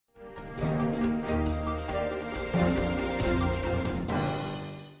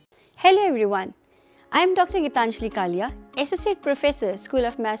Hello everyone, I am Dr. Gitanjali Kalia, Associate Professor, School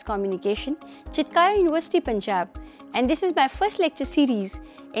of Mass Communication, Chitkara University, Punjab, and this is my first lecture series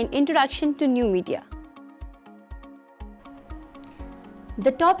in Introduction to New Media.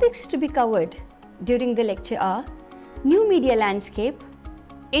 The topics to be covered during the lecture are New Media Landscape,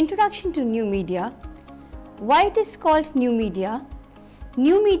 Introduction to New Media, why it is called New Media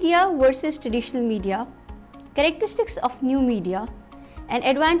versus Traditional Media, Characteristics of New Media, and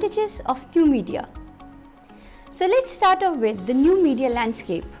advantages of new media. So let's start off with the new media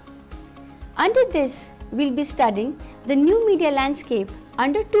landscape. Under this, we'll be studying the new media landscape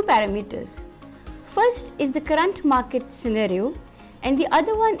under two parameters. First is the current market scenario, and the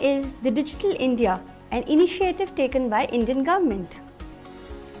other one is the Digital India, an initiative taken by Indian government.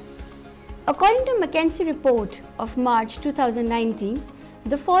 According to McKinsey report of March 2019,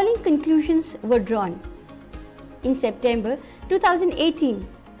 the following conclusions were drawn. In September 2018,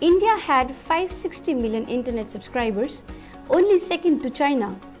 India had 560 million internet subscribers, only second to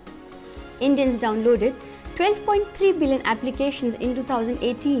China. Indians downloaded 12.3 billion applications in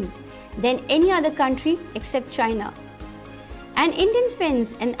 2018, than any other country except China. An Indian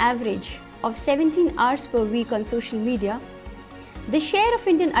spends an average of 17 hours per week on social media. The share of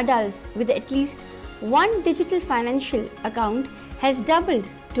Indian adults with at least one digital financial account has doubled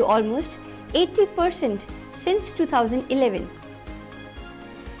to almost 80% since 2011.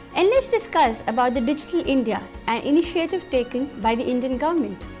 And let's discuss about the Digital India, an initiative taken by the Indian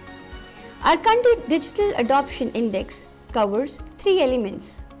government. Our country Digital Adoption Index covers three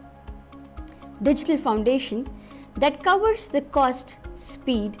elements. Digital Foundation, that covers the cost,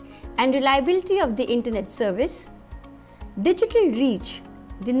 speed, and reliability of the internet service. Digital Reach,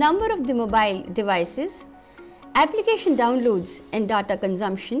 the number of the mobile devices, application downloads and data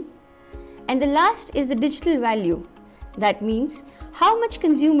consumption. And the last is the Digital Value, that means how much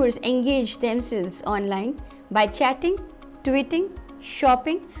consumers engage themselves online by chatting, tweeting,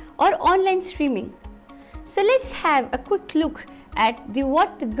 shopping, or online streaming. So let's have a quick look at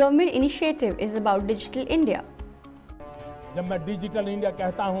what the government initiative is about Digital India. जब मैं digital India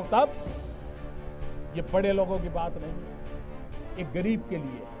कहता हूं तब ये बड़े लोगों की बात नहीं, एक गरीब के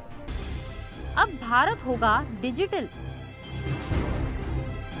लिए। अब भारत होगा डिजिटल।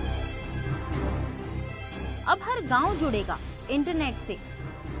 अब हर गांव जुड़ेगा इंटरनेट से।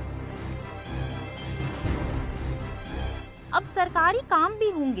 अब सरकारी काम भी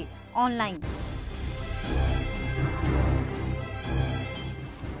होंगे online.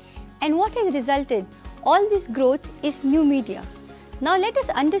 And what has resulted all this growth is new media. Now let us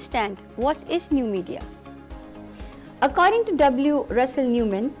understand what is new media. According to W. Russell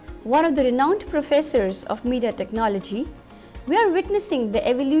Newman, one of the renowned professors of media technology, we are witnessing the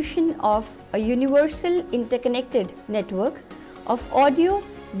evolution of a universal interconnected network of audio,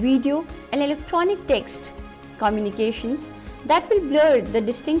 video, and electronic text communications that will blur the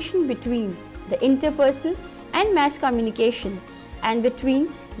distinction between the interpersonal and mass communication and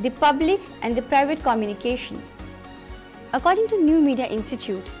between the public and the private communication. According to New Media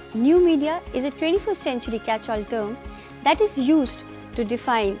Institute, new media is a 21st century catch-all term that is used to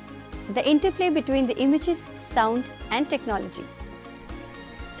define the interplay between the images, sound, and technology.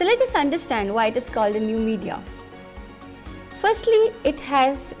 So let us understand why it is called a new media. Firstly, it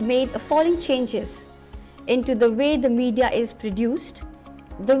has made the following changes into the way the media is produced,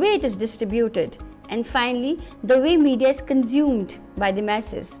 the way it is distributed, and finally, the way media is consumed by the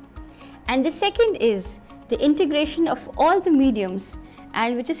masses. And the second is the integration of all the mediums,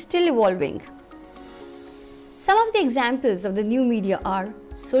 and which is still evolving. Some of the examples of the new media are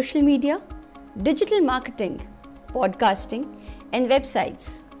social media, digital marketing, podcasting, and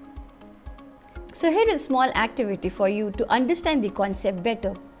websites. So here is a small activity for you to understand the concept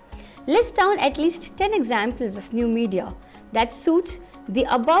better. List down at least 10 examples of new media that suits the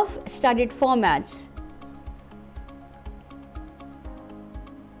above studied formats.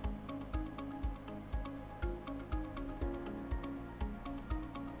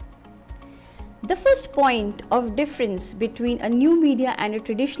 The first point of difference between a new media and a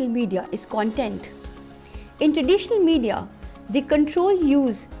traditional media is content. In traditional media, the control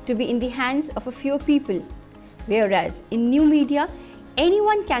used to be in the hands of a few people, whereas in new media,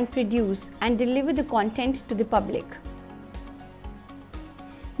 anyone can produce and deliver the content to the public.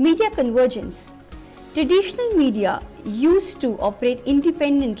 Media convergence. Traditional media used to operate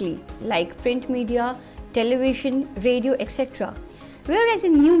independently like print media, television, radio, etc. Whereas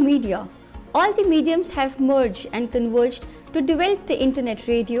in new media, all the mediums have merged and converged to develop the internet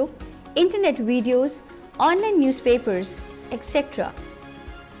radio, internet videos, online newspapers, etc.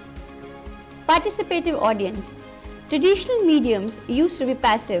 Participative audience. Traditional mediums used to be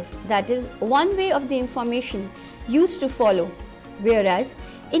passive, that is, one way of the information used to follow, whereas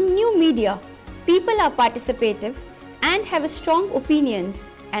in new media, people are participative and have strong opinions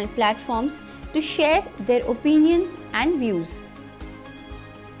and platforms to share their opinions and views.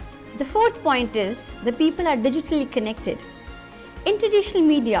 The fourth point is the people are digitally connected. In traditional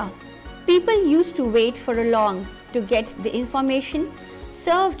media, people used to wait for a long to get the information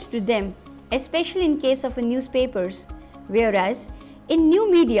served to them, especially in case of newspapers, whereas in new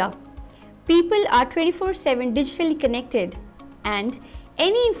media, people are 24/7 digitally connected and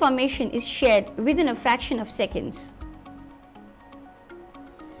any information is shared within a fraction of seconds.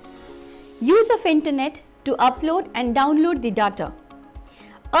 Use of internet to upload and download the data.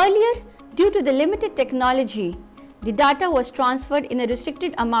 Earlier, due to the limited technology, the data was transferred in a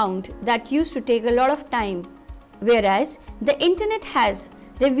restricted amount that used to take a lot of time, whereas the internet has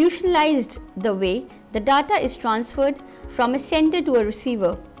revolutionized the way the data is transferred from a sender to a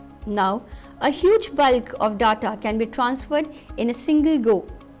receiver. Now, a huge bulk of data can be transferred in a single go.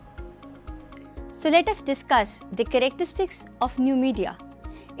 So let us discuss the characteristics of new media.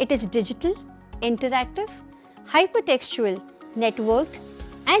 It is digital, interactive, hypertextual, networked,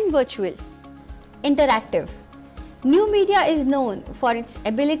 and virtual. Interactive. New media is known for its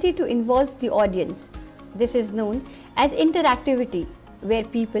ability to involve the audience. This is known as interactivity, where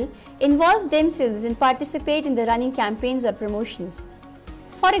people involve themselves and participate in the running campaigns or promotions.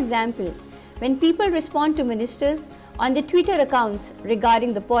 For example, when people respond to ministers on their Twitter accounts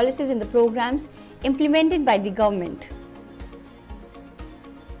regarding the policies and the programs implemented by the government.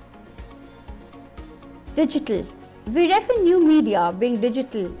 Digital. We refer new media being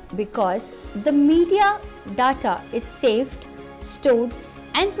digital because the media data is saved, stored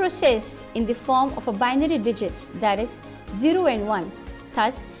and processed in the form of a binary digits, that is 0 and 1,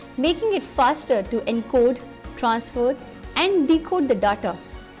 thus making it faster to encode, transfer and decode the data.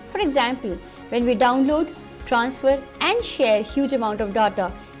 For example, when we download, transfer and share huge amount of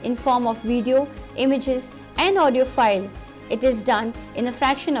data in form of video, images and audio file, it is done in a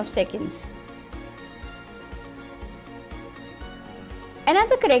fraction of seconds.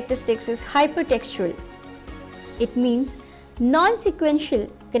 Another characteristic is hypertextual. It means non-sequential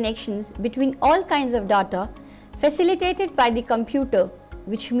connections between all kinds of data facilitated by the computer,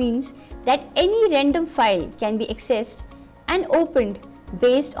 which means that any random file can be accessed and opened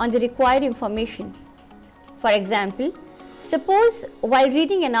based on the required information. For example, suppose while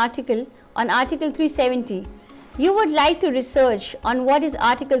reading an article on Article 370, you would like to research on what is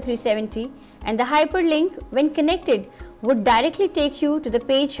Article 370 and the hyperlink when connected would directly take you to the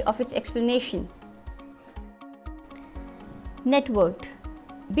page of its explanation. Networked.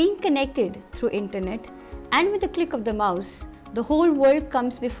 Being connected through internet and with a click of the mouse, the whole world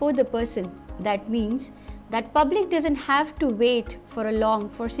comes before the person. That means that public doesn't have to wait for a long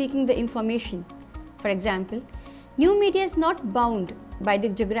for seeking the information. For example, new media is not bound by the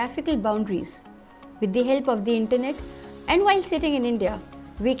geographical boundaries. With the help of the internet and while sitting in India,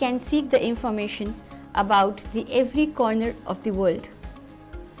 we can seek the information about the every corner of the world.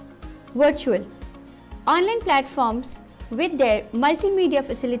 Virtual. Online platforms with their multimedia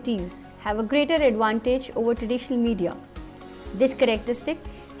facilities have a greater advantage over traditional media. This characteristic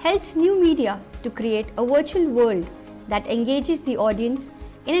helps new media to create a virtual world that engages the audience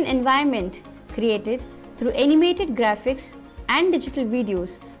in an environment created through animated graphics and digital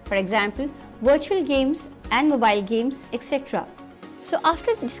videos, for example, virtual games and mobile games, etc. So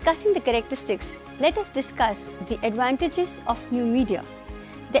after discussing the characteristics, let us discuss the advantages of new media.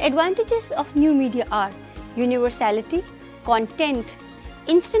 The advantages of new media are universality, content,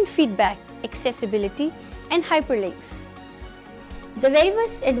 instant feedback, accessibility, and hyperlinks. The very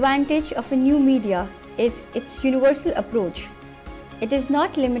first advantage of a new media is its universal approach. It is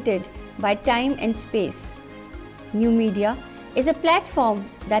not limited by time and space. New media is a platform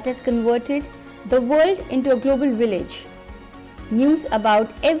that has converted the world into a global village. News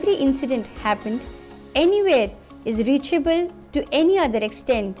about every incident happened anywhere is reachable to any other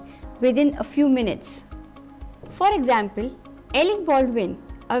extent within a few minutes. For example, Alec Baldwin,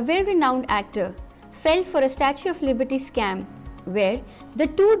 a well-renowned actor, fell for a Statue of Liberty scam where the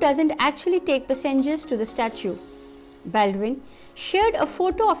tour doesn't actually take passengers to the statue. Baldwin shared a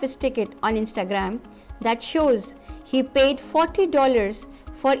photo of his ticket on Instagram that shows he paid $40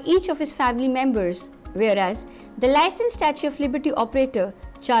 for each of his family members, whereas the licensed Statue of Liberty operator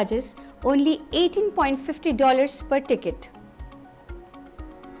charges only $18.50 per ticket.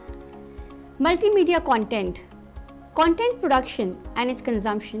 Multimedia content. Content production and its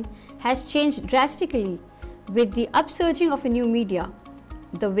consumption has changed drastically with the upsurging of a new media.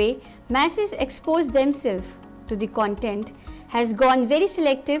 The way masses expose themselves to the content has gone very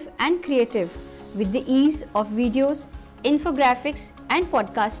selective and creative with the ease of videos, infographics and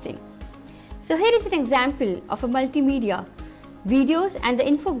podcasting. So here is an example of a multimedia, videos and the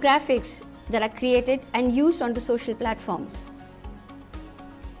infographics that are created and used onto social platforms.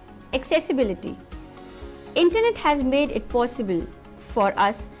 Accessibility. Internet has made it possible for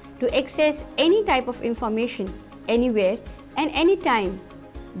us to access any type of information anywhere and anytime,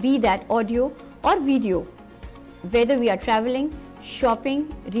 be that audio or video. Whether we are traveling,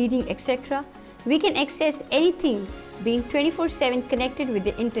 shopping, reading, etc., we can access anything being 24/7 connected with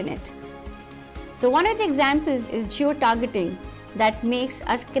the internet. So one of the examples is geo-targeting that makes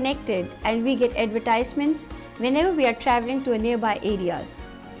us connected and we get advertisements whenever we are traveling to nearby areas.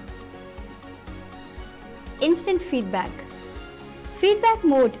 Instant feedback. Feedback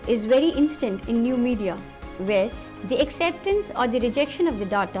mode is very instant in new media, where the acceptance or the rejection of the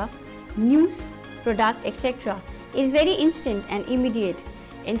data, news, product, etc. is very instant and immediate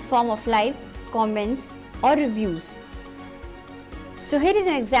in form of live, comments or reviews. So here is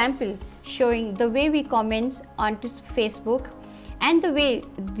an example showing the way we comment onto Facebook and the way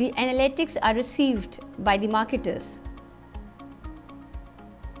the analytics are received by the marketers.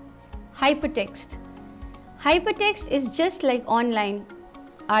 Hypertext. Hypertext is just like online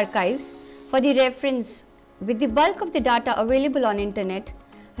archives for the reference with the bulk of the data available on internet.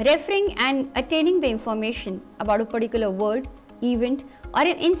 Referring and attaining the information about a particular word, event or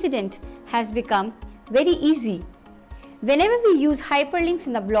an incident has become very easy. Whenever we use hyperlinks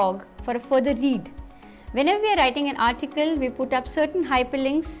in the blog for a further read, whenever we are writing an article, we put up certain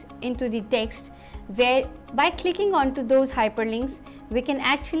hyperlinks into the text where by clicking onto those hyperlinks, we can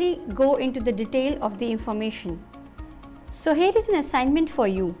actually go into the detail of the information. So here is an assignment for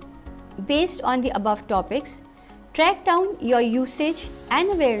you. Based on the above topics, track down your usage and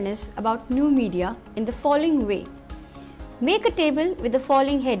awareness about new media in the following way. Make a table with the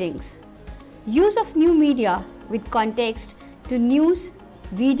following headings: use of new media with context to news,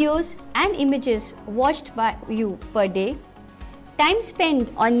 videos and images watched by you per day, time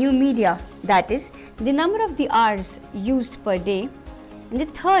spent on new media, that is the number of the hours used per day, and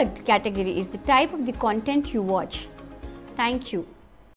the third category is the type of the content you watch. Thank you.